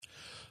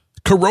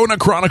Corona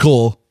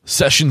Chronicle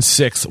Session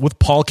 6 with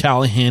Paul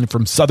Callahan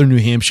from Southern New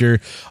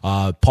Hampshire.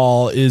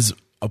 Paul is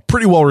a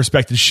pretty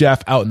well-respected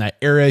chef out in that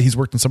area. He's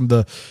worked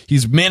in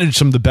he's managed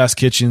some of the best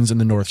kitchens in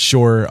the North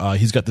Shore.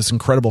 He's got this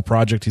incredible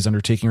project he's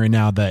undertaking right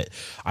now that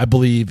I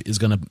believe is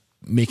going to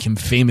make him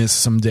famous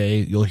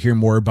someday. You'll hear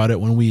more about it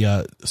when we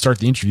start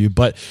the interview.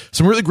 But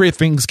some really great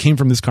things came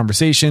from this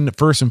conversation.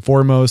 First and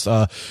foremost,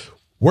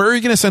 where are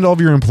you going to send all of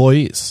your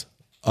employees?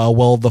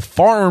 Well, the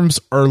farms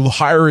are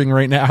hiring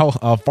right now.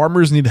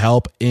 Farmers need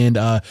help, and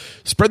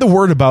spread the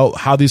word about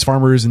how these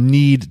farmers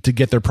need to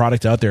get their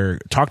product out there.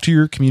 Talk to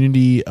your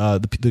community,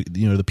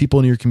 the people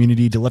in your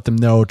community, to let them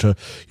know.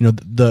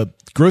 The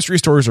grocery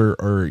stores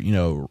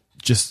are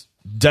just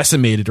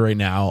decimated right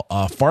now.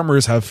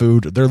 Farmers have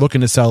food. They're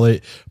looking to sell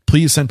it.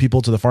 Please send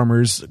people to the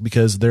farmers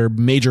because their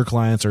major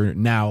clients are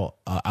now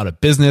out of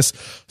business.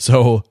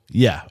 So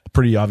yeah,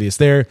 pretty obvious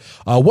there.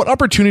 What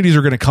opportunities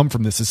are going to come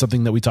from this is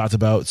something that we talked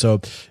about. So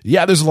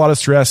yeah, there's a lot of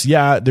stress.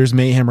 Yeah, there's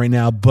mayhem right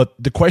now, but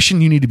the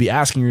question you need to be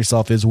asking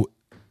yourself is,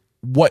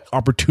 what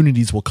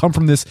opportunities will come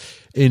from this,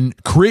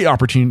 and create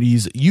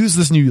opportunities. Use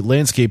this new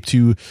landscape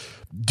to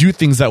do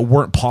things that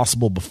weren't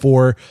possible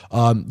before.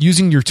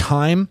 Using your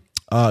time,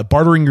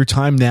 bartering your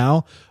time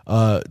now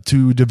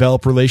to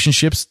develop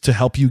relationships to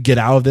help you get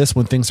out of this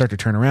when things start to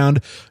turn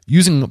around.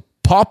 Using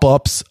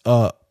pop-ups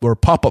or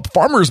pop-up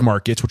farmers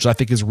markets, which I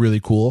think is really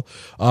cool.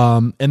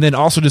 And then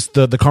also just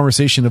the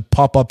conversation of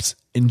pop-ups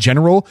in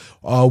general.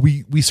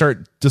 We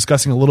start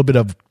discussing a little bit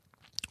of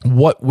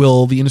what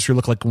will the industry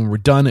look like when we're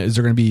done. Is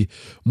there going to be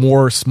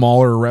more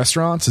smaller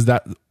restaurants? Is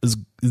that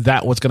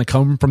what's going to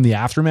come from the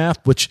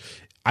aftermath, which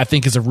I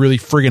think is a really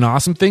friggin'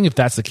 awesome thing if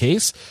that's the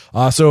case.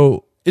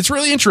 So it's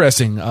really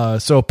interesting.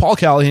 So Paul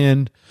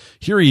Callahan,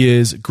 here he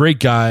is. Great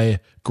guy,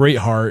 great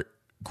heart,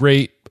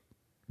 great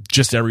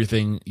just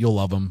everything. You'll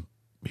love him.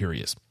 Here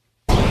he is.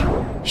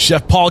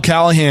 Chef Paul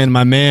Callahan,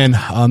 my man.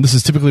 This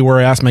is typically where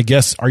I ask my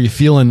guests, are you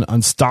feeling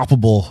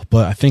unstoppable?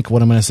 But I think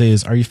what I'm going to say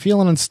is, are you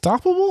feeling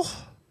unstoppable?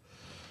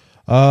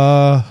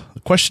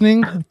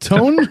 Questioning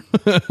tone?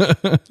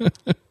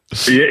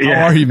 Yeah.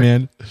 How are you,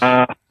 man?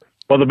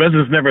 Well, the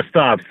business never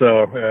stops,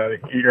 so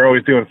you're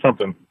always doing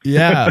something.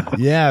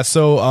 Yeah.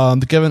 So,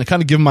 to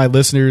kind of give my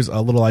listeners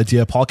a little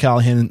idea, Paul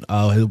Callahan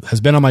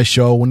has been on my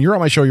show. When you're on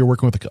my show, you're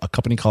working with a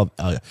company called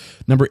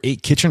Number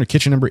 8 Kitchen, or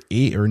Kitchen Number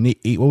 8, or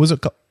 8. What was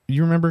it called?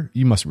 You remember?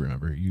 You must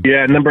remember.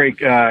 Number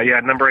 8.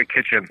 Number 8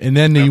 Kitchen. And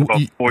then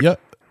yep.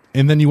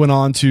 And then you went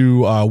on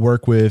to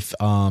work with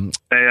and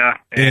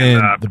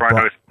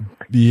Brian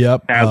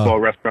Caswell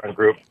Restaurant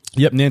Group.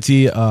 Yep,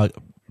 Nancy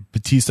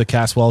Batista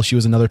Caswell. She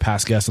was another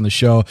past guest on the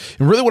show.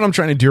 And really what I'm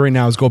trying to do right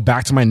now is go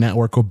back to my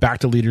network, go back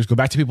to leaders, go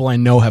back to people I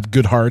know have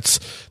good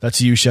hearts.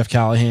 That's you, Chef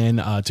Callahan,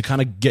 to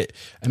kind of get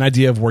an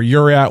idea of where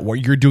you're at,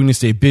 what you're doing to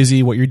stay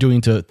busy, what you're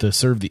doing to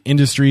serve the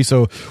industry.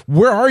 So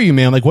where are you,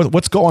 man? Like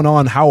what's going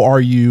on? How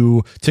are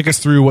you? Take us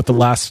through what the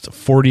last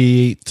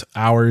 48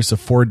 hours of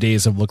 4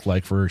 days have looked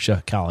like for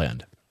Chef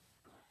Callahan.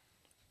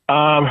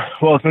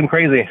 Well, it's been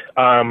crazy.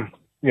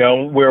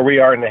 Where we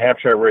are in New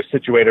Hampshire, we're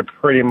situated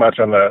pretty much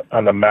on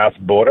the Mass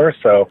border,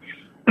 so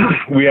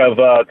we have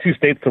 2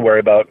 states to worry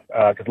about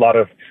because a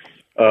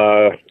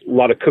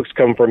lot of cooks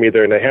come from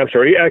either New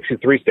Hampshire, or actually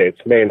 3 states,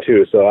 Maine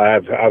too. So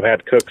I've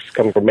had cooks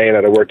come from Maine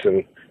that have worked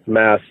in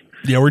Mass.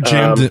 Yeah, we're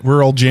jammed.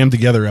 We're all jammed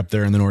together up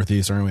there in the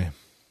Northeast, aren't we?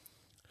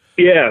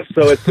 Yeah,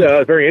 so it's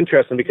very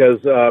interesting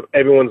because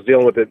everyone's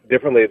dealing with it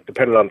differently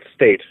depending on the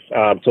state.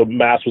 So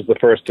Mass was the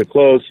first to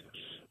close.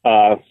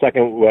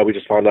 Second, we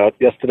just found out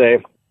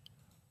yesterday,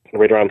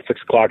 right around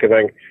 6 o'clock, I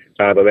think,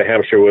 that New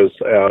Hampshire was,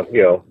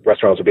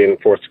 restaurants are being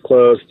forced to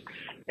close.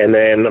 And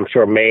then I'm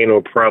sure Maine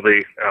will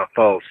probably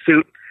follow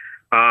suit.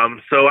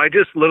 So I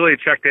just literally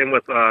checked in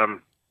with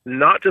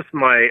not just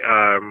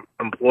my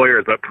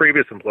employers, but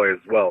previous employers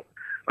as well,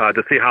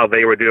 to see how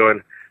they were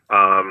doing,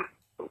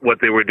 what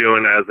they were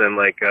doing, as in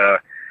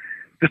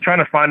just trying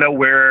to find out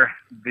where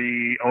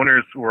the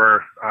owners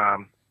were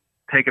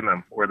taking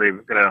them. Were they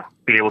going to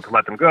be able to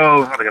let them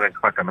go? How are they going to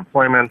collect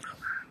unemployment?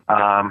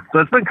 So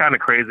it's been kind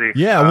of crazy.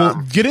 Yeah,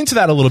 well, get into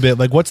that a little bit.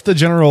 Like, what's the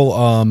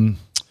general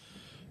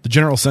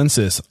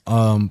census?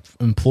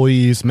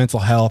 Employees, mental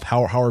health.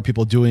 How are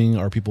people doing?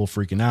 Are people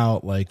freaking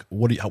out? Like,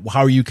 how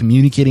are you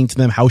communicating to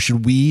them? How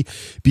should we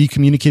be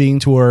communicating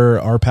to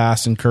our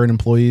past and current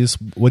employees?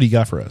 What do you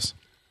got for us?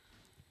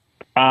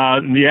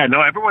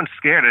 Everyone's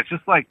scared. It's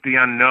just like the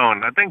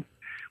unknown. I think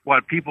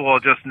what people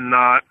are just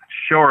not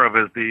sure of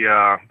is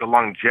the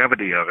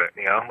longevity of it.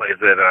 Is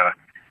it a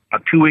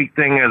 2-week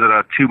thing? Is it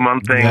a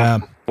 2-month thing? Yeah.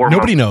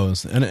 Nobody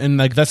knows. And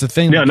like, that's the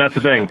thing. Yeah, that's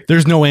the thing.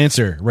 There's no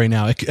answer right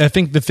now. I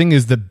think the thing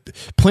is the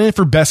plan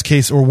for best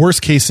case or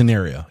worst case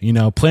scenario,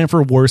 plan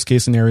for a worst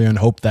case scenario and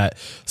hope that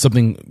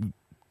something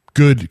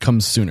good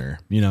comes sooner,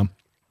 Yeah.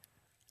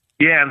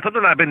 And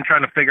something I've been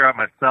trying to figure out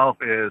myself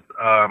is,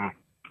 and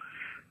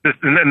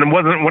it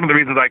wasn't one of the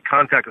reasons I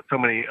contacted so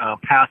many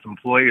past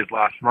employees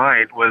last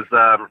night was,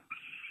 I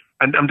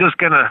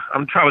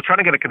was trying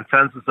to get a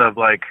consensus of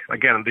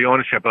the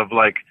ownership of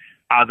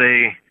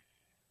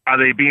are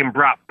they being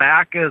brought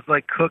back as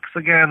cooks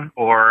again,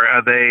 or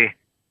are they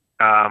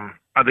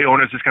Are the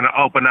owners just going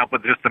to open up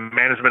with just the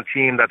management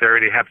team that they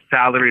already have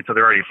salary, so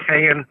they're already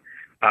paying?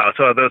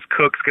 So are those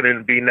cooks going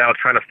to be now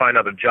trying to find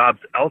other jobs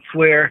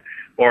elsewhere,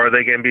 or are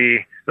they going to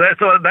be?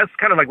 So that's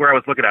kind of like where I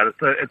was looking at.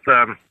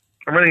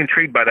 I'm really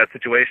intrigued by that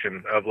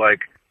situation of like,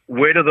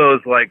 where do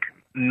those like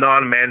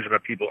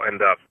non-management people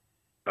end up?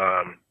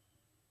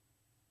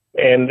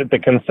 And the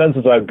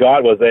consensus I've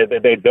got was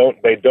they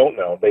don't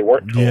know. They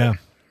weren't told. Yeah.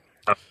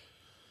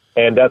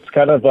 And that's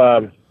kind of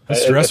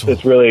that's stressful.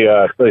 It's really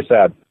really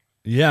sad.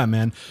 Yeah,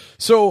 man.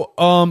 So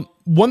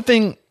one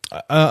thing.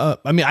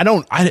 I mean,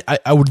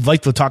 I would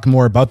like to talk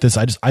more about this.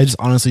 I just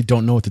honestly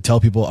don't know what to tell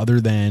people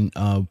other than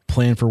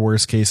plan for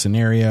worst case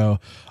scenario.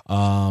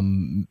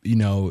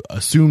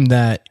 Assume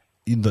that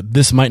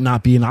this might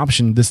not be an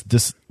option.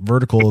 This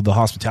vertical, the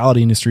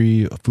hospitality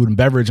industry, food and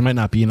beverage, might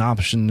not be an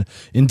option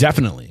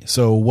indefinitely.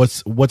 So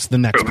what's the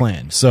next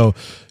plan? So,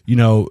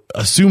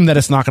 assume that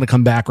it's not going to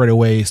come back right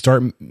away.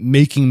 Start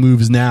making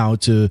moves now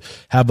to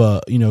have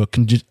a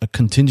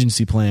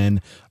contingency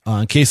plan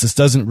in case this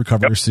doesn't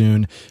recover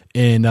soon.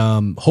 And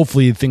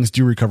hopefully things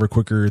do recover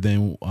quicker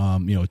than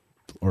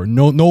or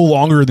no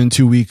longer than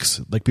 2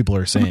 weeks, like people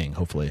are saying.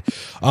 Hopefully.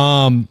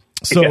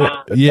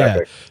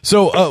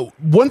 So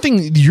one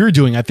thing you're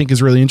doing, I think,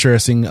 is really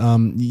interesting.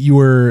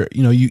 You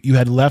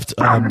had left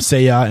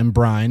Seiya and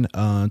Brian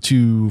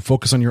to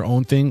focus on your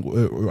own thing.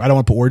 I don't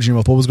want to put words in your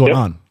mouth. What was going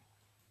on?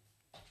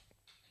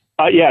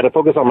 To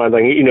focus on my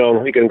thing.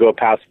 You can go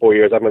past 4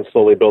 years. I've been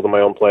slowly building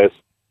my own place,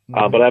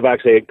 but I've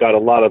actually got a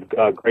lot of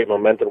great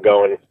momentum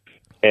going,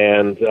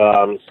 and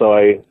so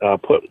I've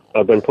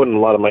been putting a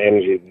lot of my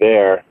energy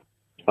there,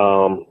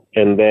 and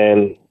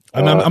then.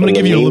 I'm going to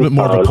give you a little bit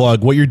more of a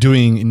plug. What you're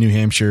doing in New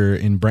Hampshire,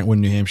 in Brentwood,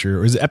 New Hampshire,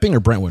 or is it Epping or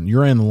Brentwood?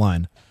 You're on the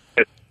line.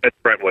 It's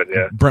Brentwood,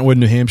 yeah. Brentwood,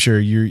 New Hampshire.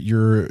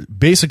 You're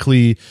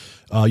basically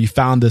you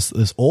found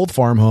this old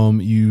farm home.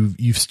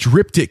 You've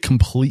stripped it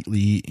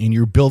completely, and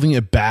you're building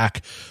it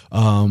back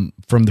from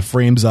the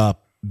frames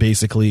up.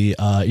 Basically,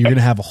 you're going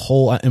to have a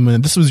whole. I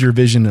mean, this was your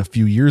vision a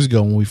few years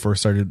ago when we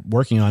first started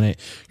working on it.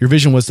 Your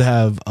vision was to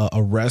have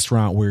a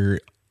restaurant where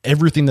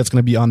everything that's going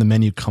to be on the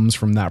menu comes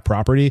from that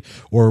property,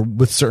 or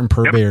with certain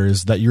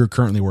purveyors that you're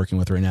currently working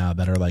with right now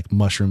that are like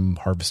mushroom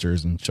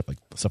harvesters and stuff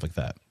like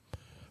that,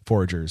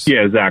 foragers.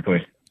 Yeah,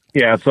 exactly.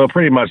 Yeah, so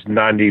pretty much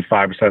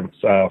 95%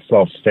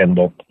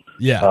 self-sustainable.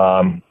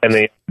 Yeah. And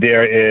the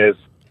idea is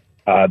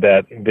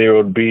that there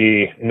would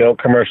be no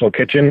commercial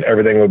kitchen.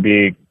 Everything would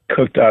be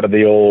cooked out of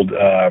the old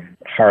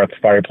hearth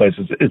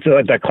fireplaces. It's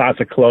like that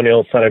classic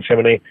colonial center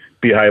chimney,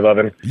 beehive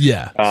oven.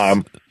 Yeah.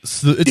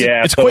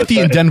 It's quite the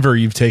endeavor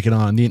you've taken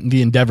on.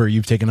 The endeavor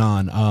you've taken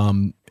on.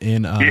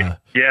 The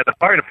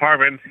fire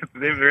department,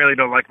 they really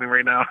don't like me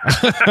right now.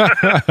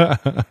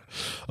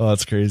 Oh,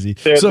 that's crazy.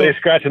 They're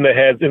scratching their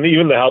heads, and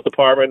even the health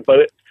department.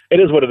 But it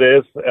is what it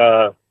is.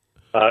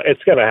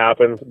 It's going to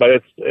happen,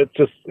 but it's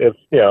just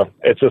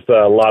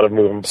a lot of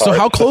moving parts. So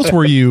how close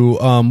were you?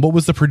 What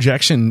was the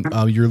projection?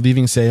 You're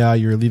leaving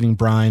Seiya, you're leaving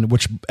Brian,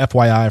 which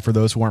FYI, for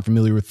those who aren't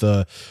familiar with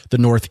the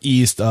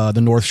Northeast, the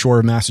North Shore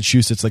of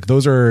Massachusetts, like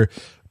those are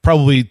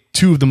probably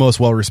two of the most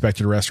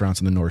well-respected restaurants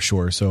in the North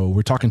Shore. So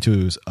we're talking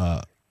to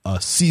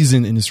a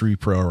seasoned industry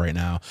pro right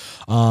now.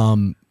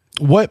 When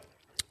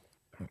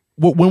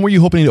were you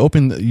hoping to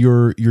open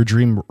your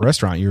dream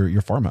restaurant,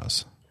 your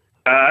farmhouse?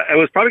 It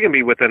was probably going to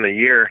be within a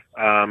year.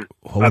 So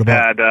I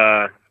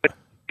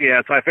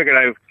figured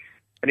I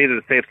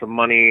needed to save some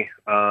money.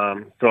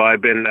 So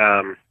I've been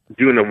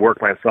doing the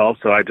work myself.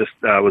 So I just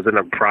was in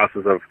the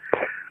process of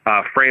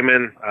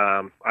framing.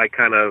 I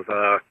kind of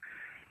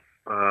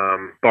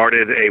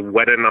bartered a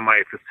wet-in on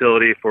my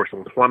facility for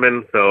some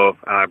plumbing. So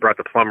I brought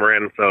the plumber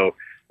in. So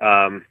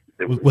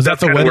was that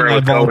the wedding I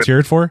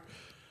volunteered for?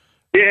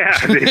 Yeah.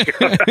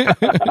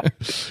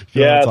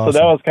 Yeah, awesome. So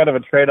that was kind of a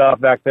trade-off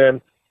back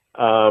then.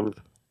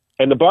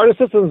 And the barter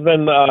system's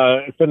been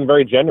it's been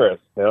very generous.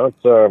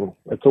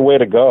 It's a way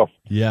to go.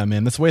 Yeah,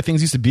 man, that's the way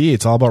things used to be.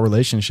 It's all about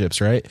relationships,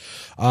 right?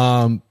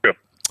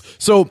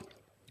 So,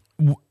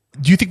 do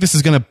you think this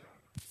is going to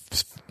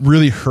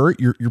really hurt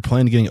your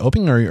plan to getting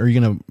open, or are you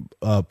going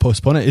to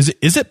postpone it?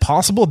 Is it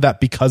possible that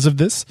because of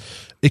this,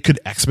 it could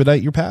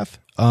expedite your path?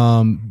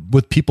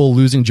 With people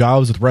losing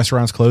jobs, with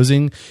restaurants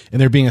closing, and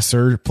there being a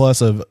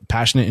surplus of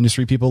passionate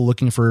industry people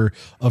looking for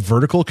a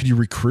vertical, could you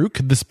recruit?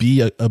 Could this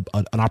be an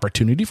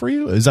opportunity for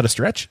you? Is that a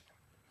stretch?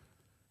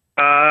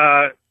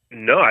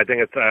 No, I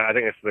think it's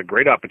a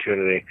great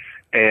opportunity,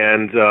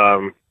 and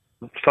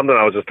something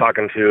I was just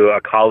talking to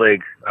a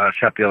colleague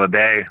chef the other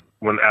day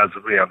as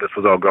this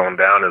was all going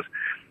down is,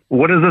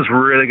 what is this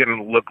really going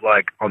to look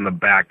like on the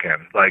back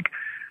end? Like,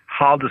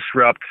 how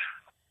disrupt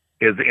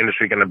is the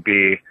industry going to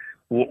be?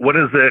 What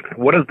is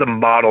the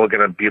model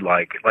going to be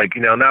like? Like,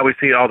 now we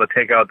see all the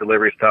takeout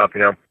delivery stuff,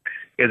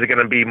 is it going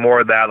to be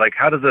more of that? Like,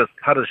 how does it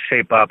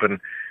shape up?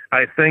 And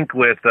I think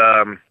with,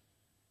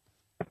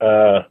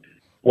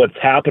 what's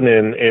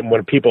happening and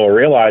what people are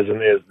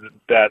realizing is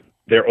that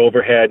their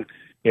overhead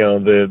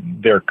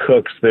their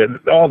cooks,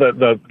 all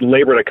the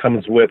labor that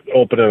comes with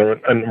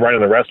opening and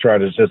running the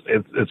restaurant is just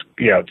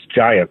it's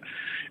giant.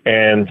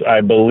 And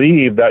I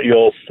believe that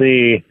you'll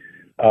see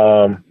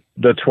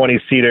the 20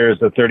 seaters,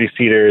 the 30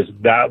 seaters,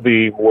 that'll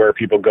be where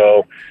people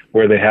go,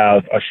 where they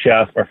have a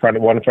chef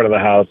one in front of the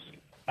house,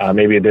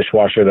 maybe a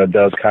dishwasher that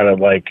does kind of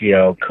like,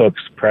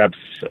 cooks, preps,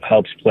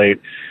 helps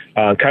plate,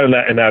 kind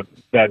of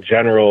that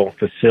general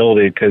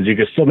facility, because you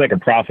can still make a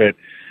profit.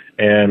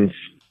 And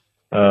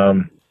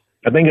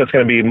I think it's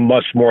going to be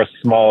much more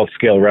small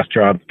scale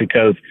restaurants,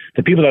 because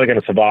the people that are going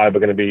to survive are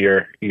going to be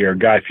your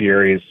Guy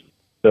Fieri's,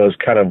 those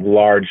kind of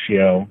large,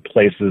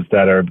 places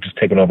that are just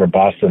taking over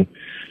Boston.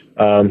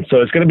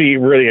 So it's going to be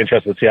really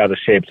interesting to see how this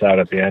shapes out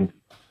at the end.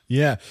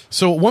 Yeah.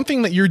 So one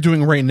thing that you're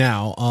doing right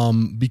now,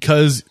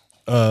 because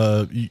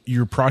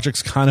your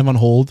project's kind of on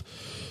hold,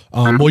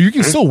 well, you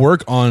can still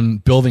work on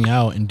building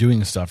out and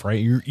doing stuff, right?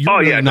 You're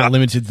really not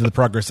limited to the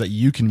progress that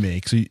you can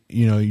make. So,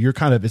 you're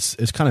kind of,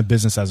 it's kind of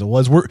business as it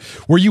was. Were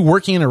you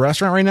working in a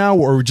restaurant right now,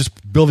 or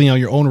just building out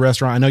your own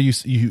restaurant? I know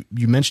you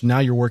mentioned now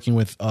you're working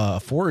with a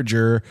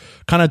forager.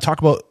 Kind of talk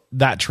about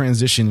that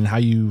transition and how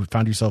you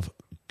found yourself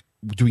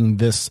doing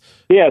this.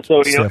 Yeah.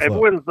 So,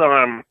 everyone's,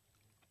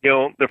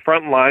 the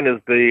front line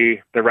is the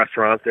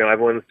restaurants.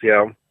 Everyone's,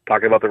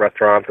 talking about the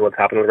restaurants and what's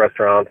happening in the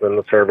restaurants and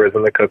the servers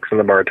and the cooks and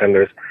the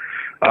bartenders.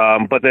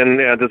 But then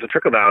there's a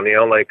trickle down,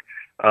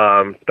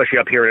 especially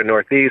up here in the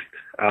Northeast,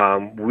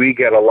 we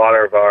get a lot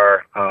of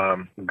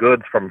our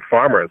goods from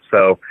farmers.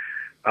 So,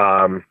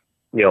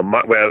 we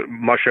have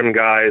mushroom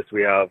guys,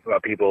 we have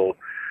people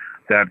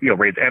that,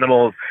 raise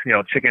animals,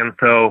 chickens.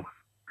 So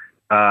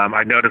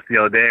I noticed the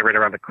other day, right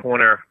around the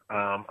corner,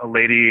 a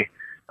lady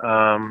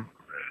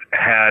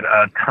had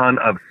a ton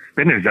of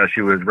spinach that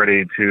she was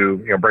ready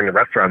to, bring to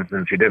restaurants,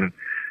 and she didn't.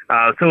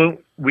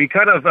 So we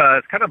kind of,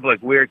 it's kind of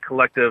like weird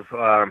collective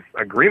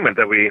agreement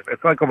that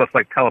it's like almost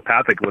like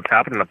telepathic. What's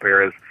happening up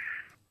here is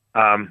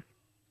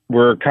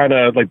we're kind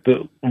of like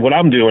what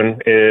I'm doing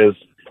is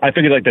I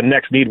figured like the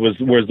next need was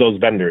those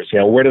vendors.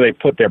 Where do they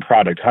put their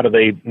product? How do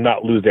they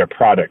not lose their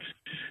product?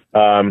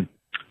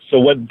 So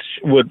what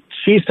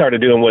she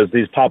started doing was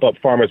these pop-up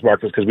farmers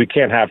markets, because we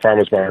can't have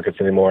farmers markets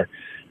anymore.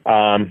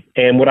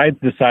 And what I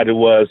decided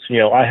was,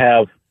 I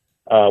have,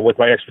 with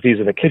my expertise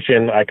in the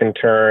kitchen, I can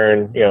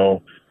turn,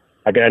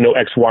 I know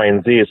X, Y,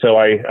 and Z. So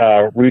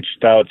I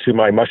reached out to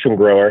my mushroom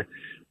grower,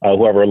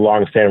 who I have a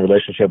long-standing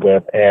relationship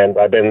with, and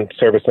I've been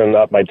servicing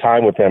up my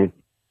time with him,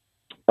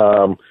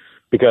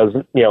 because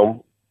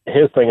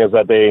his thing is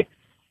that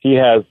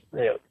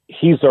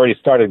he's already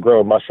started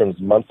growing mushrooms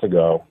months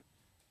ago.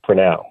 For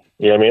now,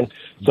 you know what I mean.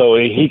 So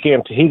he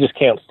just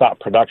can't stop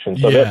production.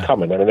 So they're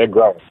coming. I mean, they're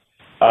growing.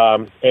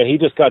 And he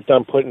just got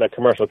done putting a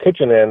commercial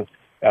kitchen in,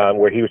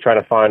 where he was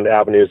trying to find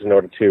avenues in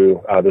order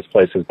to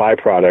displace his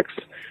byproducts.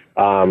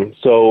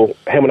 So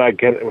him and I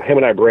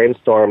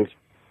brainstormed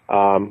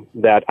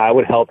that I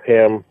would help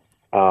him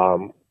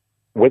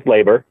with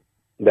labor,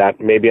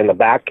 that maybe in the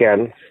back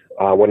end,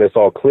 when it's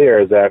all clear,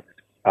 is that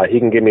he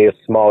can give me a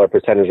smaller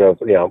percentage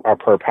of our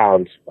per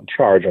pound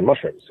charge on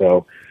mushrooms.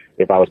 So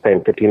if I was paying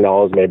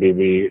 $15, maybe it'd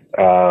be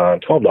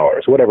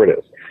 $12, whatever it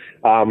is.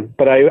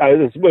 But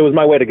it was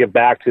my way to give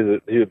back to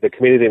the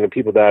community and the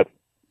people that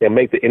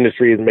make the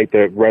industry and make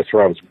the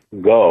restaurants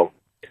go.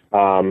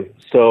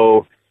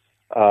 So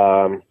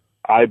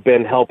I've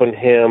been helping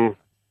him.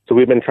 So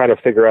we've been trying to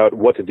figure out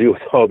what to do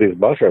with all these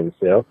mushrooms.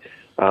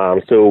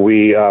 So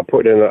we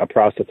put in a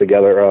process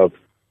together of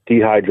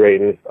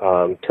dehydrating,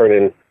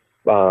 turning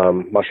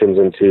mushrooms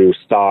into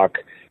stock.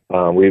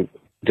 We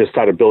just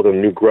started building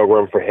a new grow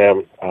room for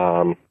him,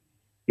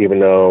 even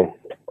though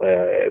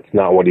it's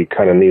not what he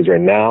kind of needs right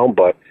now,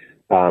 but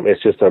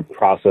it's just a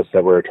process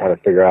that we're trying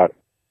to figure out.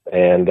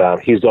 And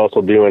he's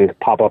also doing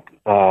pop-up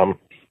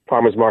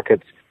farmers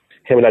markets.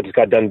 Him and I just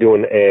got done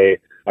doing a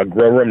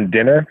grow room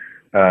dinner.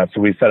 So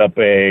we set up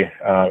a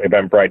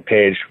Eventbrite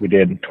page. We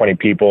did 20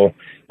 people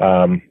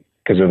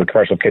because it was a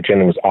commercial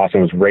kitchen. It was awesome.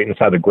 It was right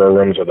inside the grow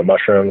rooms with the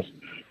mushrooms.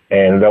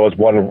 And that was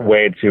one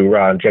way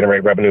to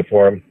generate revenue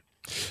for him.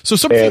 So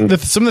some of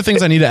the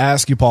things I need to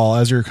ask you, Paul,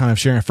 as you're kind of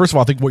sharing. First of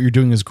all, I think what you're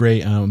doing is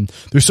great.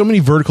 There's so many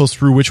verticals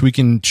through which we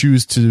can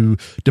choose to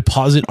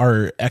deposit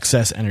our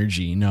excess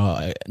energy.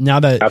 Now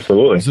that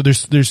absolutely. So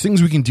there's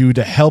things we can do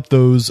to help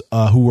those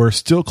who are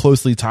still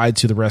closely tied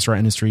to the restaurant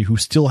industry, who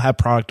still have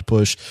product to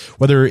push.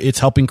 Whether it's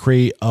helping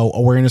create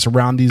awareness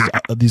around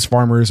these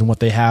farmers and what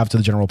they have to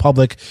the general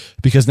public,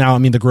 because now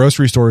the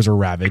grocery stores are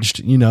ravaged.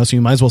 So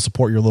you might as well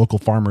support your local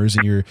farmers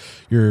and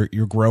your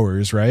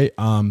growers, right?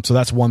 So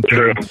that's one thing.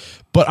 Sure.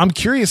 But I'm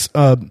curious,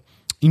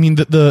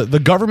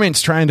 the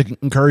government's trying to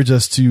encourage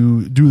us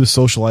to do the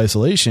social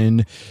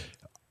isolation.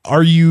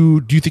 Do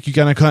you think you're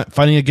kind of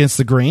fighting against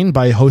the grain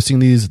by hosting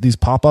these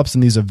pop-ups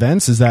and these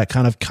events? Is that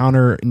kind of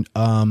counter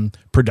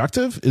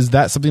productive? Is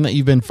that something that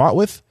you've been fought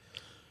with?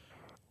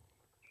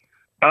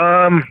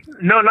 No,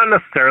 not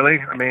necessarily.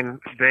 I mean,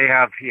 they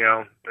have,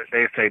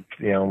 they say,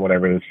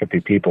 whatever it is,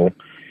 50 people.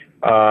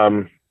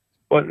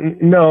 But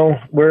no,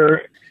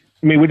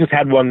 we just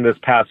had one this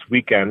past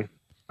weekend.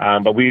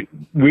 But we've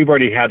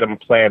already had them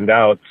planned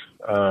out.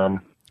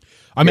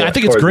 I mean, I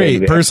think it's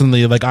great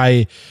personally. Like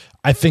I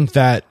think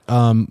that,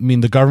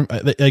 the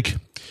government, like,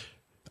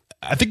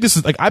 I think this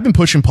is like, I've been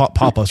pushing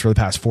pop-ups for the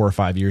past 4 or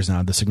 5 years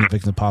now. The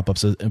significance of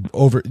pop-ups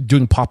over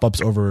doing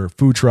pop-ups over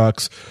food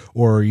trucks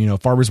or,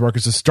 farmers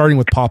markets. Is starting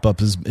with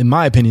pop-ups is, in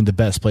my opinion, the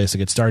best place to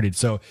get started.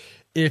 So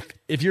if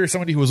you're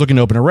somebody who was looking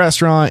to open a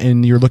restaurant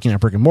and you're looking at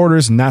brick and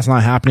mortars and that's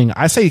not happening,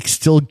 I say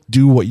still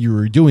do what you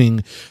were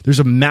doing. There's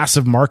a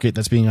massive market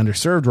that's being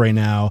underserved right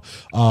now.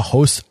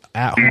 Host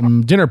at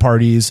home dinner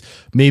parties.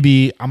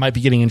 Maybe I might be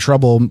getting in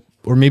trouble,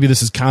 or maybe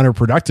this is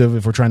counterproductive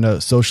if we're trying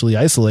to socially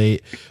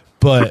isolate,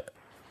 but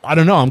I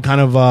don't know. I'm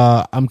kind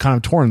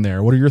of torn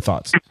there. What are your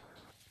thoughts?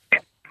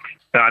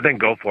 I think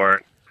go for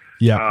it.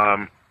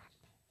 Yeah.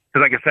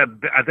 Because like I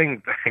said, I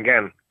think,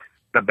 again,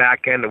 the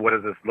back end of what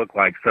does this look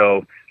like?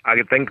 So I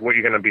think what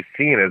you're going to be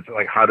seeing is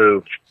like, how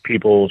do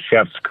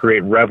chefs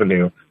create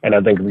revenue? And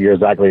I think you're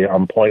exactly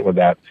on point with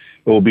that.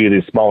 It will be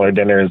these smaller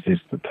dinners, these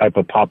type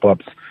of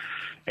pop-ups.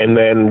 And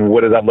then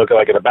what does that look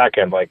like in the back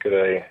end? Like,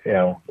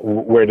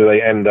 where do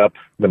they end up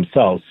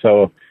themselves?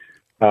 So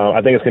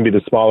I think it's going to be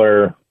the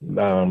smaller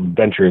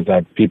ventures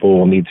that people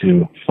will need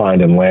to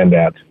find and land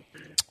at.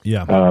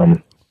 Yeah.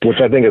 Which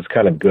I think is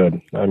kind of good.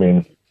 I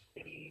mean,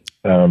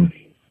 I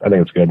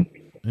think it's good.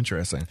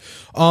 Interesting.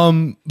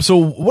 So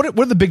what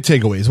are the big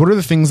takeaways? What are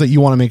the things that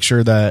you want to make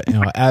sure that,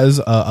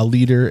 as a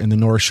leader in the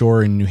North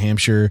Shore in New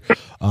Hampshire,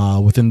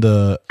 within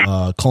the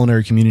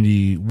culinary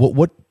community,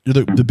 what are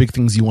the big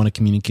things you want to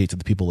communicate to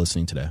the people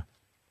listening today?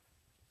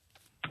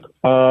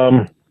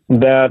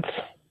 That,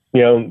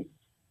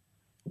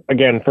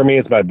 again, for me,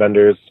 it's my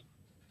vendors.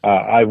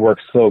 I work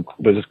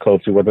just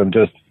closely with them.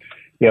 Just,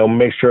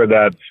 make sure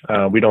that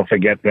we don't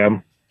forget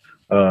them.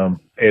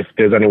 If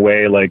there's any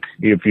way, like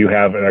if you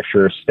have an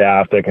extra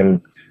staff that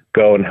can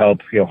go and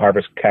help,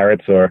 harvest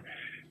carrots or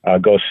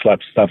go schlep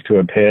stuff to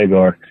a pig,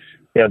 or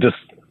just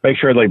make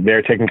sure like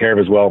they're taken care of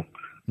as well.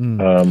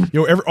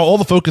 All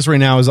the focus right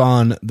now is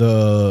on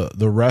the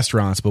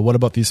restaurants, but what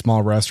about these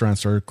small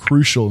restaurants that are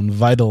crucial and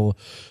vital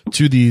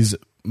to these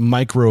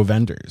micro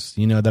vendors,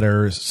 that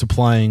are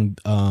supplying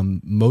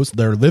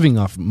they're living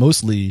off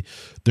mostly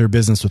their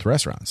business with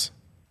restaurants.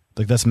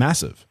 Like that's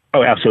massive.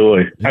 Oh,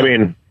 absolutely. Yeah. I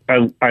mean,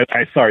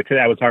 I sorry,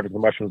 today I was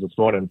harvesting mushrooms this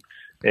morning,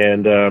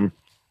 and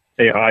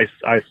I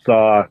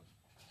saw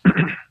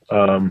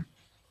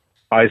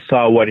I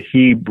saw what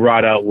he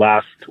brought out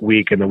last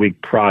week and the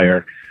week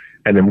prior,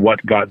 and then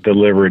what got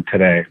delivered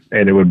today,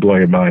 and it would blow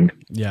your mind.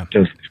 Yeah,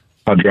 just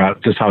how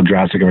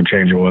drastic of a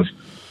change it was.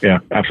 Yeah,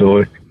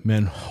 absolutely.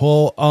 Man,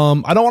 well,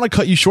 I don't want to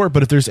cut you short,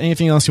 but if there's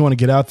anything else you want to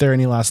get out there,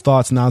 any last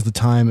thoughts, now's the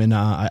time. And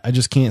I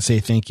just can't say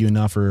thank you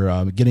enough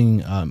for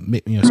getting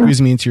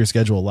squeezing me into your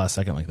schedule last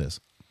second like this.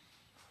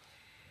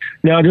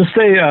 No, just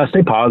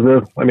stay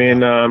positive. I mean,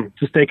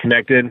 just stay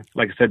connected.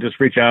 Like I said, just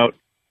reach out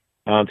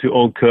to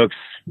old cooks,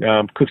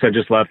 cooks that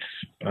just left,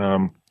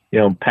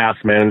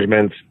 past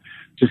management.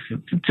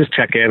 Just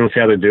check in and see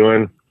how they're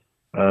doing,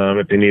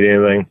 if they need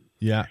anything.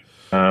 Yeah.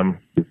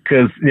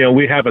 Because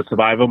we have a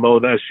survival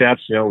mode as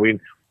chefs.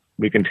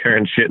 We can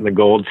turn shit into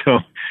gold. So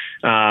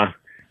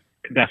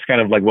that's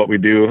kind of like what we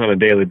do on a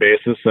daily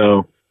basis.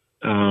 So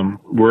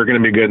we're going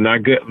to be good,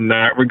 not good in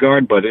that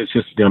regard, but it's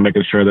just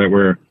making sure that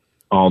we're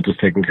all just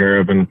taken care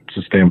of and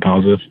just staying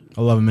positive.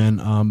 I love it,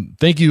 man.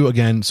 Thank you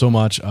again so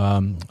much.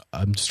 I'm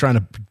just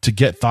trying to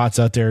get thoughts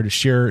out there, to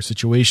share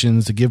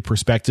situations, to give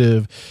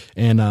perspective,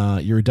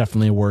 and you're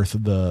definitely worth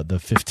the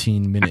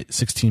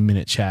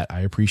 16-minute chat. I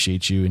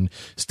appreciate you, and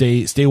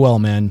stay well,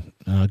 man.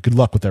 Good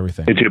luck with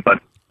everything. You too, bud.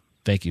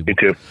 Thank you. You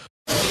too.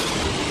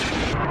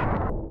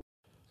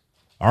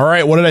 All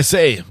right, what did I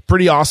say?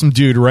 Pretty awesome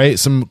dude, right?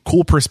 Some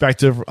cool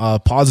perspective,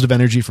 positive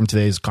energy from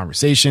today's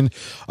conversation.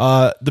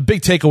 The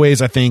big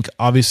takeaways, I think,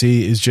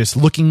 obviously, is just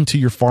looking to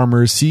your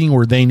farmers, seeing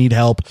where they need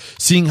help,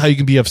 seeing how you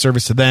can be of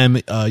service to them,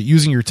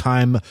 using your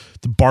time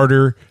to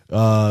barter,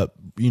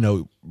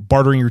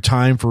 bartering your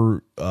time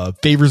for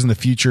favors in the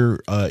future,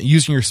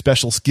 using your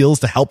special skills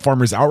to help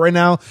farmers out right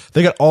now.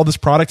 They got all this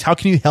product. How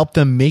can you help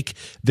them make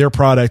their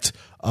product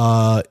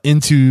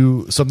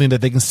into something that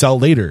they can sell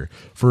later?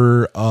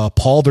 For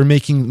Paul, they're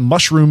making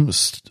mushroom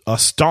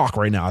stock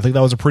right now. I think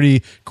that was a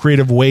pretty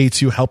creative way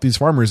to help these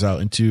farmers out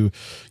and to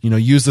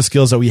use the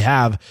skills that we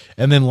have.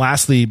 And then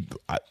lastly,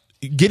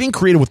 getting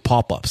creative with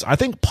pop-ups. I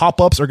think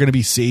pop-ups are going to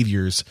be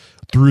saviors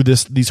through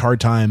these hard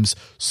times.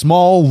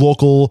 Small,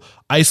 local,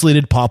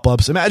 isolated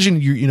pop-ups. Imagine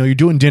you're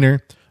doing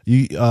dinner.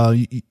 You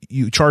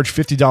charge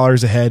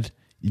 $50 a head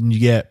and you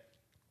get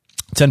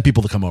 10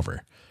 people to come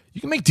over. You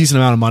can make a decent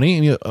amount of money,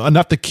 and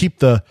enough to keep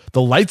the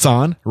lights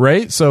on,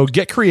 right? So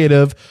get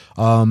creative.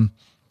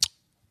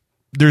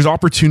 There's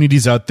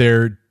opportunities out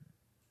there.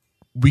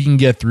 We can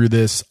get through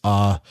this,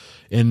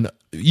 and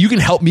you can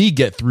help me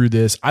get through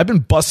this. I've been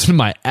busting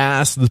my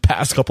ass the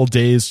past couple of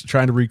days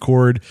trying to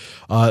record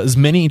as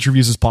many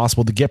interviews as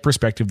possible to get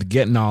perspective, to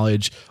get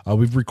knowledge.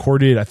 We've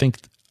recorded, I think,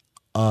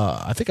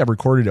 I think I've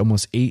recorded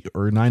almost 8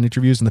 or 9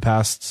 interviews in the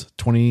past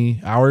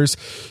 20 hours.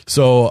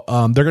 So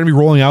they're going to be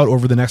rolling out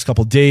over the next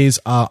couple of days.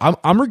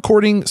 I'm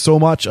recording so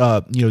much,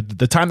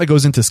 the time that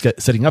goes into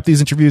setting up these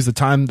interviews, the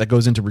time that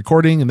goes into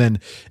recording and then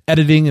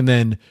editing and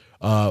then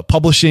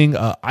publishing.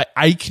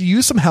 I could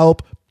use some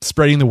help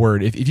spreading the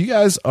word. If you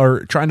guys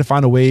are trying to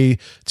find a way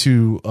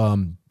to,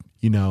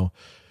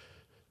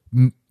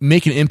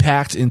 make an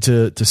impact and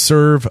to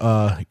serve,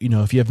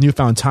 if you have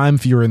newfound time,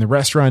 if you're in the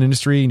restaurant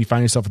industry and you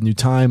find yourself with new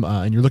time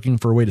and you're looking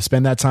for a way to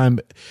spend that time,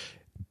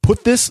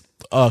 put this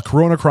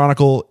Corona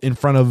Chronicle in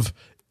front of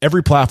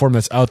every platform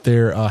that's out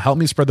there. Help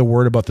me spread the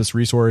word about this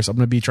resource. I'm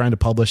going to be trying to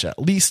publish at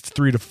least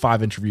 3 to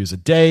 5 interviews a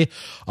day,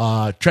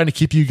 trying to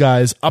keep you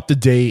guys up to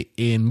date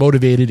and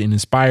motivated and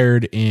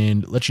inspired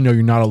and let you know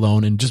you're not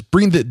alone and just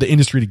bring the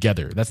industry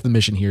together. That's the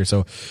mission here.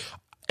 So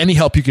any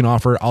help you can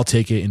offer, I'll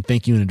take it, and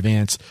thank you in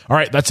advance. All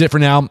right, that's it for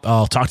now.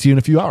 I'll talk to you in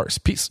a few hours.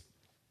 Peace.